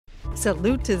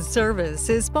Salute to Service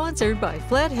is sponsored by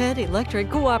Flathead Electric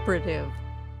Cooperative.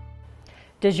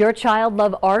 Does your child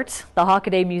love art? The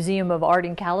Hockaday Museum of Art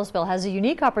in Kalispell has a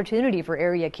unique opportunity for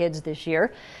area kids this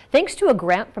year. Thanks to a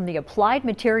grant from the Applied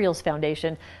Materials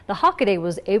Foundation, the Hockaday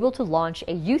was able to launch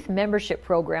a youth membership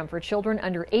program for children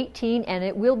under 18, and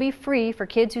it will be free for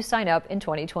kids who sign up in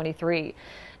 2023.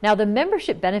 Now, the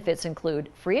membership benefits include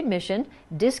free admission,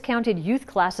 discounted youth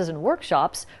classes and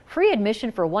workshops, free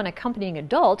admission for one accompanying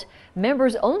adult,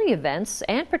 members-only events,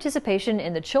 and participation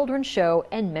in the children's show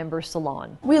and member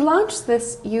salon. We launched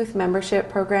this youth membership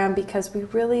program because we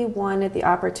really wanted the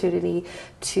opportunity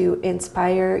to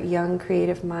inspire young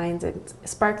creative minds and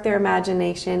spark their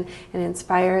imagination and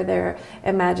inspire their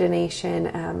imagination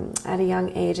at a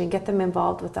young age and get them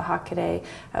involved with the Hockaday.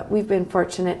 We've been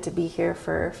fortunate to be here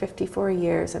for 54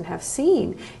 years and have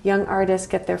seen young artists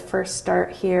get their first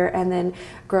start here and then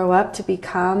grow up to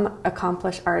become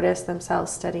accomplished artists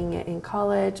themselves, studying it in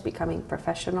college, becoming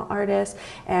professional artists,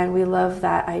 and we love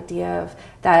that idea of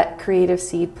that creative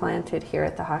seed planted here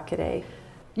at the Hockaday.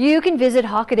 You can visit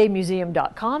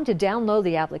hockadaymuseum.com to download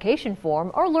the application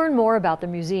form or learn more about the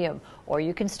museum, or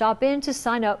you can stop in to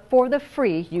sign up for the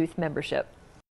free youth membership.